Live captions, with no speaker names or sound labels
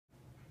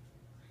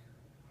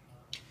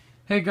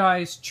Hey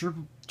guys,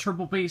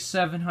 Triple B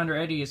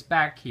 780 is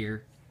back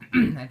here,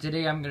 and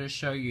today I'm going to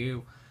show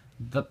you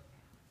the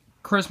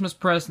Christmas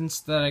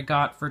presents that I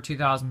got for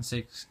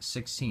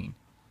 2016.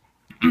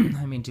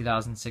 I mean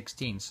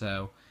 2016.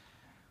 So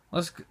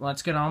let's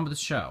get on with the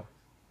show.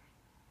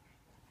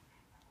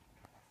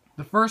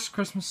 The first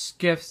Christmas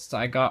gifts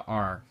I got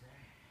are,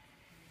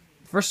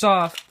 first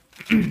off,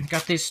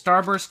 got these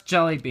Starburst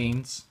jelly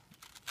beans.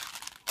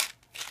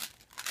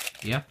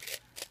 Yep.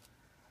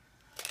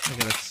 Look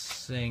at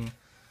this thing.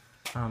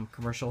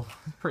 Commercial.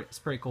 It's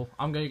pretty cool.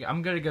 I'm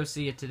gonna go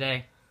see it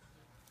today.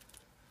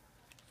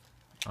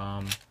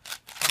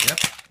 Yep.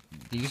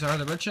 These are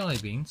the red jelly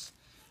beans.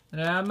 And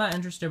I'm not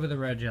interested with the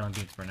red jelly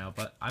beans for now,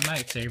 but I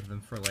might save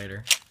them for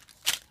later.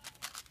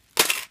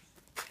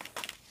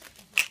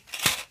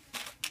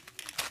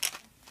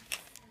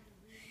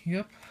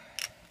 Yep.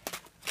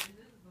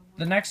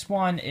 The next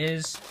one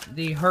is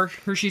the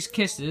Hershey's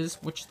Kisses,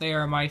 which they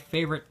are my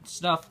favorite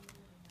stuff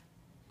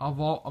of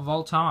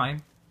all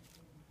time.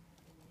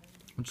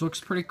 Which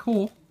looks pretty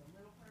cool.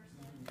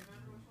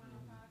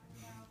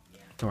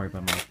 Don't worry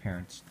about my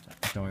parents.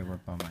 Don't worry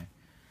about my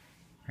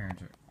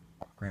parents or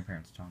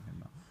grandparents talking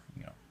about,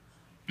 you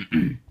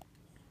know.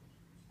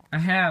 I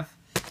have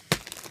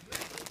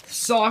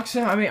socks.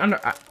 I mean,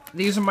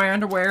 these are my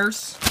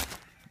underwears.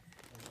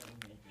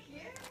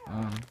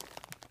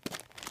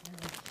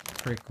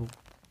 Pretty cool.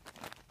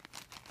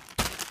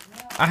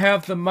 I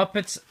have the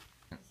Muppets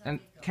and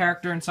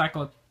Character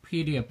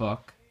Encyclopedia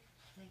book.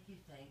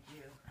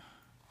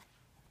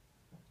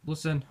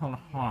 Listen, hold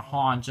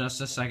on just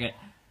a second.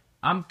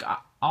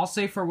 I'll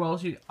say farewell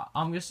to you.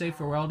 I'm gonna say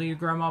farewell to you,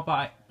 Grandma.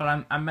 But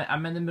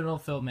I'm in the middle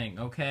of filming.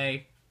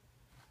 Okay.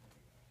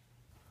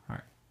 All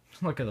right.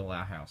 Look at the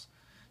loud house.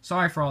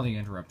 Sorry for all the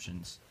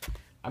interruptions.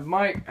 I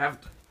might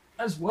have to,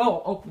 as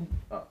well,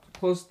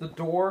 close the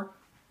door.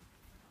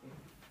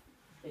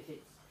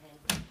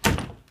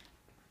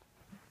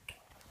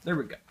 There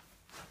we go.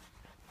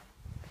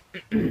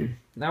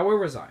 Now where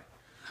was I?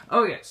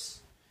 Oh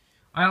yes.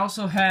 I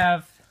also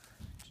have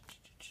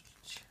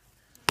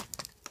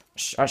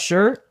a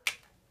shirt.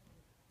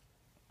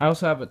 I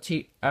also have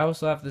I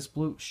also have this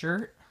blue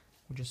shirt,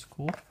 which is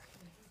cool.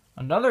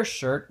 Another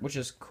shirt, which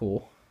is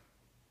cool.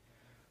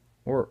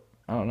 Or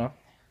I don't know.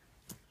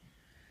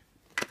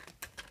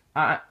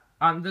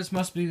 This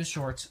must be the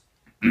shorts.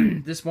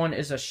 This one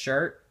is a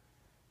shirt,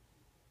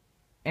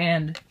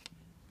 and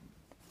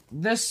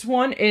this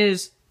one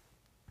is.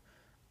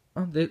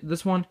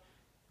 This one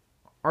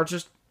are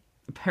just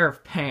a pair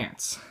of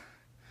pants.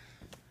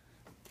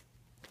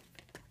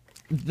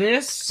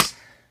 This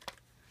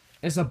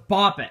is a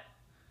Bop It.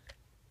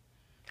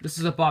 This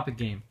is a Bop It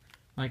game.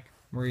 Like,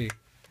 where you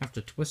have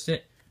to twist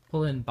it,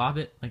 pull it, and bop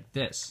it like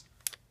this.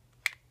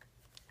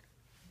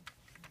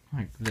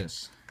 Like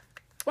this.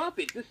 Bop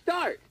it to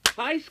start.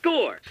 High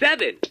score,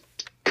 7.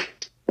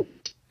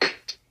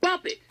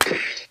 Bop it.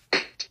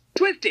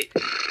 Twist it.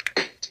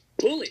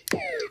 Pull it.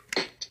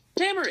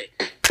 Hammer it.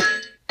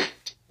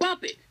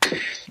 Bop it.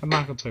 I'm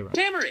not gonna play right.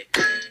 Hammer it.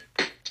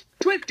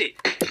 Twist it.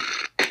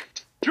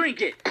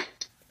 Drink it.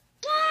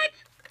 What?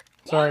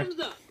 Sorry. Bottoms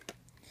up.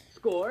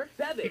 Score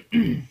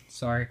 7.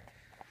 Sorry.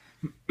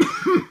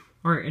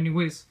 Alright,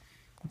 anyways,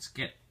 let's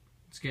get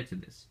to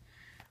this.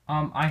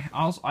 I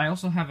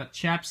also have a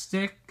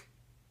chapstick,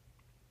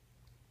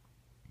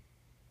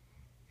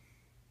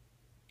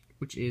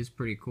 which is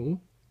pretty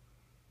cool.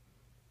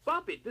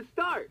 Bop it to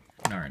start.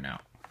 Not right now,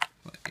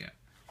 but yeah.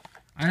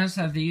 I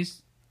also have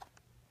this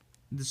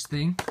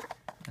thing,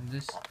 and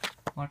this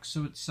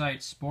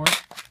Luxuite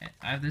Sport.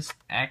 I have this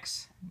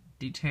X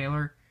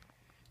detailer,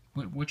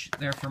 which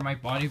they're for my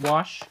body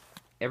wash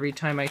every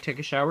time I take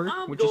a shower,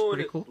 which is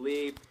pretty cool.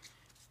 Sleep.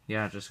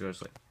 Yeah, just go to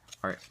sleep.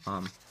 Alright,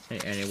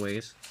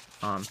 anyways,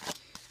 all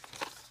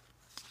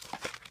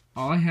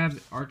I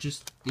have are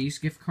just these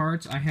gift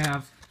cards.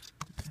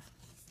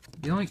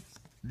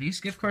 These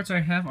gift cards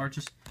I have are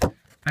just,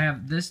 I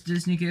have this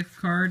Disney gift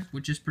card,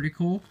 which is pretty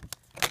cool.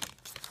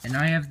 And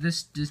I have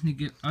this Disney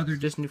gift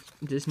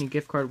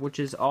card, which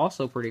is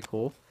also pretty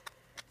cool.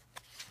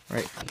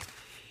 Right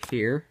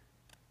here.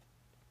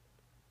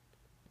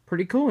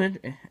 Pretty cool,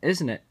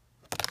 isn't it?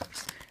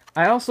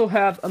 I also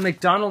have a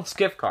McDonald's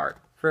gift card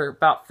for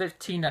about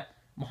 $15 to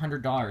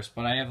 $100,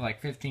 but I have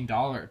like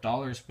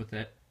 $15 with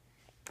it.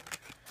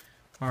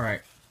 All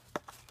right.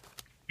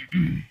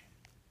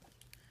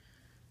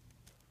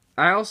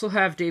 I also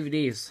have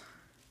DVDs.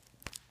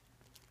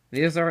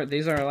 These are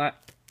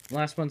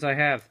last ones I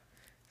have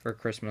for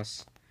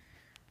Christmas.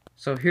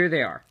 So here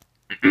they are.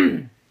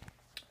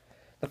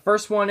 The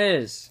first one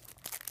is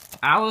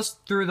Alice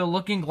Through the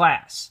Looking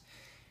Glass.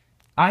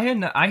 I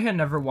had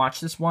never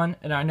watched this one,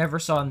 and I never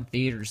saw it in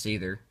theaters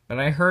either. But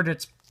I heard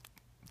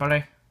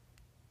I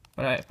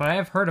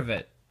have heard of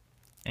it.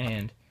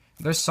 And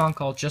there's a song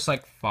called Just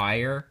Like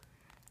Fire,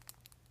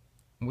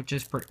 which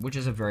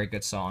is a very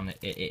good song.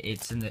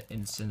 It's in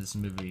this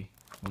movie,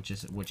 which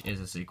is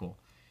a sequel.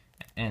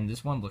 And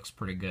this one looks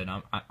pretty good.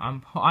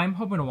 I'm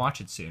hoping to watch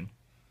it soon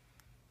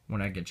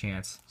when I get a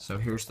chance. So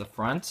here's the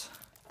front.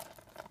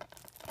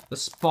 the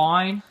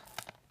spine,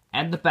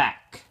 and the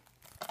back.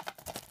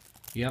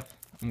 Yep,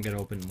 I'm gonna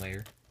open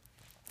later.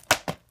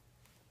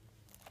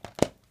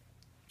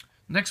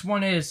 Next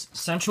one is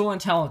Central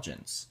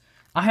Intelligence.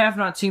 I have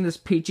not seen this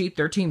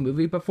PG-13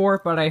 movie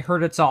before, but I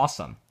heard it's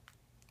awesome.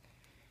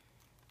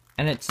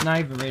 And it's not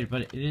even rated,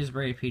 but it is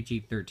rated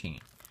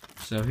PG-13.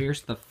 So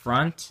here's the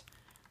front,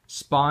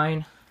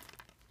 spine,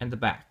 and the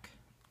back.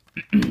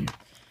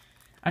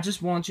 I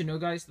just want you to know,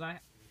 guys,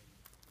 that...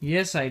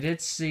 Yes, I did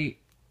see...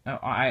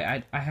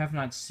 I have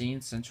not seen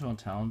Central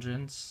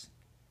Intelligence,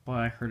 but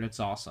I heard it's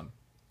awesome.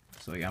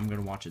 So yeah, I'm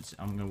gonna watch it.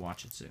 I'm gonna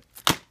watch it soon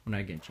when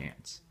I get a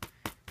chance.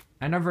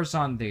 I never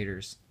saw it in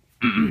theaters,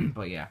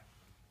 but yeah.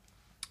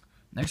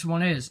 Next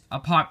one is a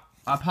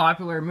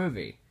popular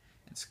movie.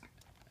 It's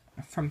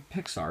from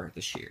Pixar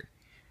this year.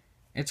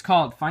 It's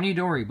called Finding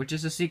Dory, which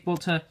is a sequel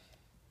to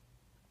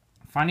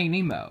Finding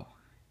Nemo.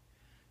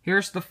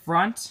 Here's the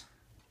front,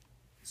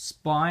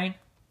 spine,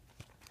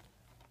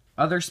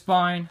 other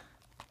spine,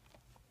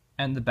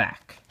 and the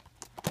back.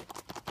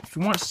 If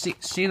you want to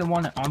see the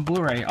one on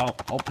Blu-ray, I'll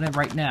open it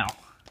right now.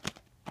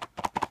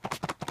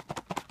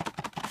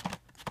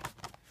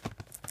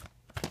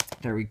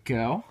 There we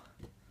go.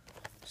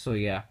 So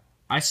yeah,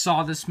 I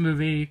saw this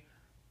movie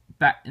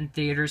back in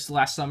theaters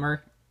last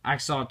summer. I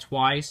saw it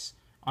twice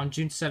on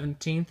June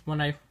 17th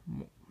when I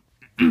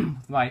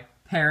with my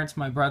parents,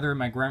 my brother, and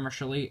my grandma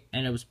Shirley,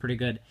 and it was pretty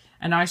good.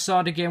 And I saw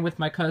it again with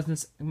my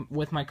cousins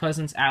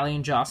Allie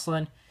and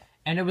Jocelyn,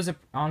 and it was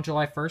on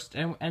July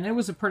 1st, and it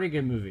was a pretty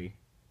good movie.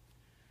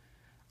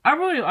 I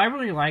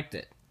really liked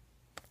it.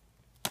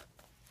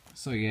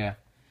 So yeah,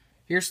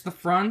 here's the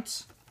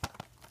front,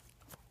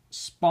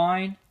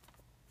 spine,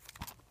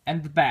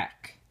 and the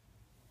back.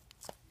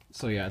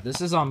 So yeah,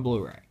 this is on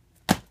Blu-ray.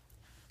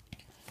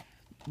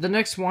 The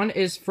next one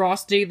is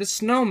Frosty the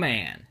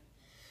Snowman.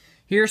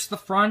 Here's the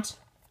front,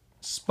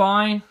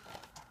 spine,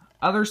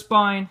 other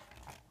spine,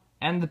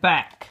 and the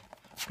back.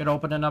 I'm gonna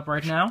open it up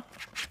right now.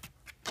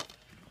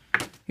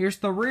 Here's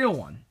the real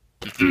one.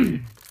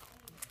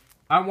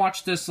 I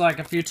watched this like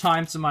a few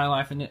times in my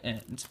life, and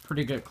it's a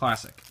pretty good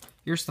classic.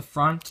 Here's the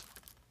front,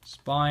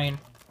 spine,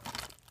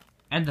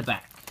 and the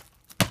back.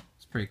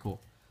 It's pretty cool.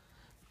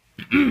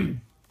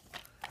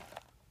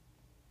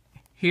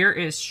 Here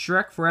is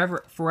Shrek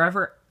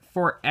Forever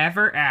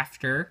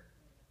After.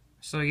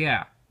 So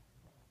yeah.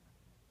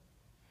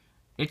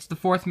 It's the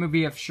 4th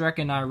movie of Shrek,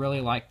 and I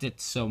really liked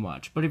it so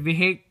much. But if you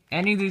hate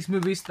any of these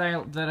movies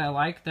that I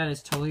like, that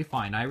is totally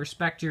fine. I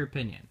respect your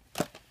opinion.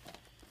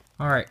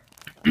 Alright.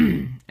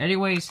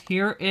 Anyways,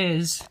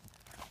 here's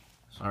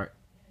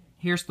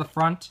the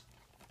front,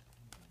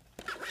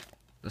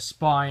 the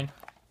spine,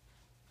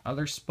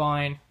 other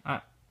spine.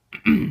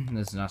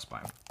 This is not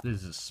spine.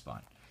 This is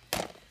spine.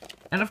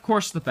 And of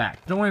course the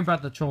back. Don't worry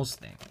about the trolls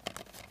thing.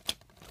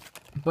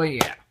 But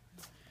yeah.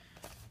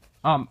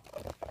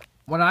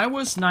 When I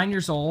was 9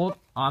 years old,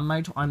 on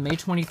May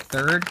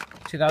 23rd,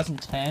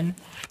 2010,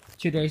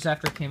 2 days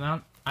after it came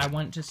out, I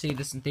went to see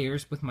this in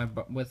theaters with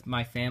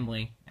my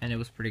family, and it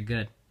was pretty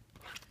good.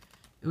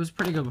 It was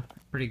pretty good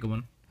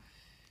one.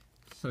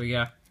 So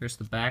yeah, here's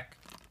the back,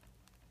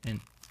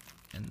 and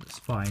the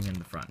spine in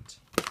the front.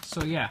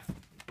 So yeah,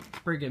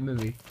 pretty good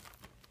movie.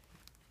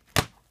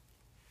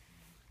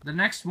 The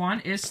next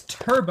one is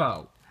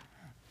Turbo.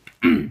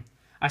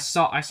 I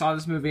saw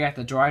this movie at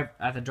the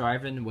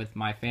drive-in with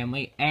my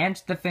family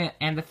and the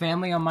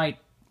family on my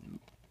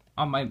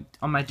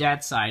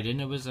dad's side,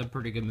 and it was a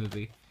pretty good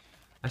movie.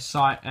 I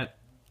saw it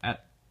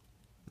at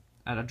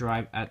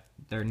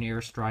their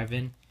nearest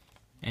drive-in,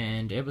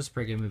 and it was a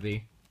pretty good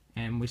movie.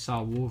 And we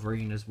saw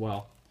Wolverine as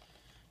well.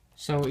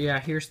 So yeah,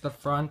 here's the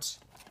front,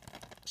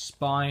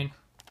 spine,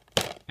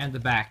 and the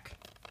back.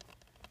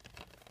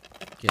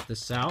 Get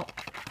this out.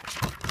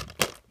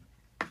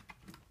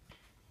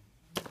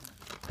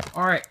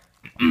 Alright,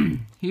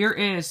 here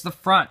is the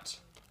front,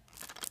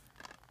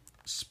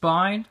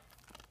 spine,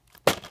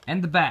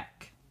 and the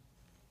back.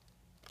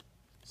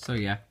 So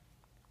yeah,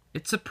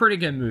 it's a pretty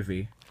good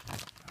movie.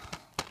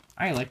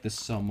 I like this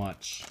so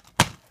much.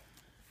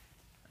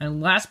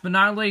 And last but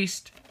not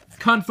least,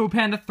 Kung Fu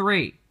Panda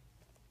 3.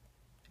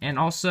 And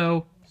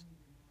also,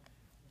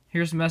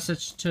 here's a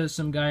message to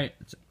some guy,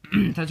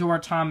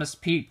 Tadora Thomas,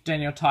 Pete,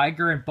 Daniel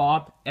Tiger, and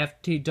Bob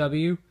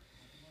FTW.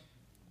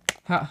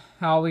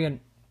 Howie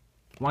and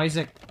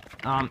Isaac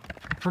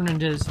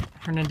Hernandez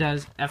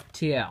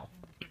FTL.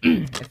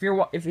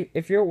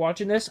 If you're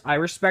watching this, I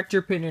respect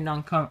your opinion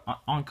on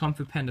Kung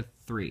Fu Panda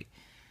 3.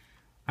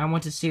 I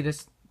went to see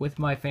this with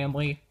my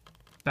family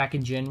back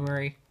in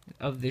January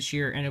of this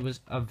year, and it was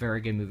a very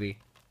good movie.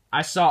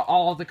 I saw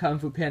all the Kung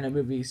Fu Panda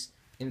movies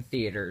in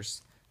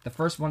theaters. The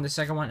first one, the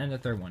second one, and the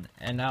third one.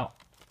 And now,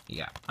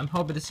 yeah, I'm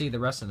hoping to see the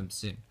rest of them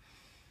soon.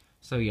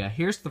 So yeah,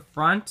 here's the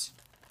front,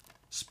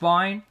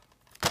 spine,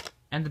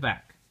 and the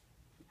back.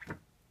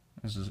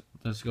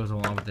 This goes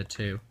along with it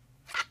too.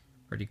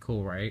 Pretty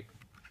cool, right?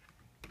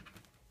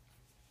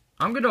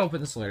 I'm gonna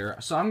open this later,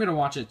 so I'm gonna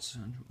watch it.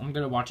 I'm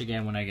gonna watch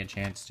again when I get a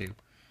chance to.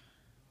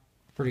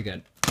 Pretty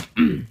good.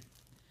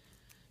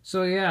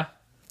 So yeah,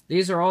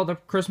 these are all the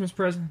Christmas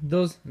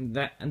presents.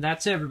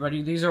 That's it,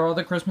 everybody. These are all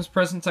the Christmas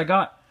presents I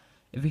got.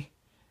 If you,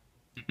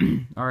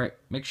 all right,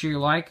 make sure you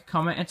like,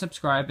 comment, and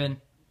subscribe.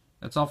 And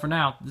that's all for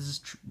now. This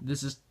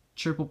is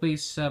Triple B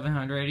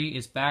 780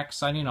 is back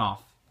signing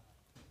off.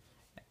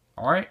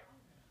 All right,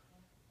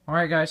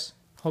 guys.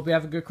 Hope you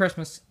have a good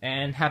Christmas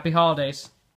and happy holidays.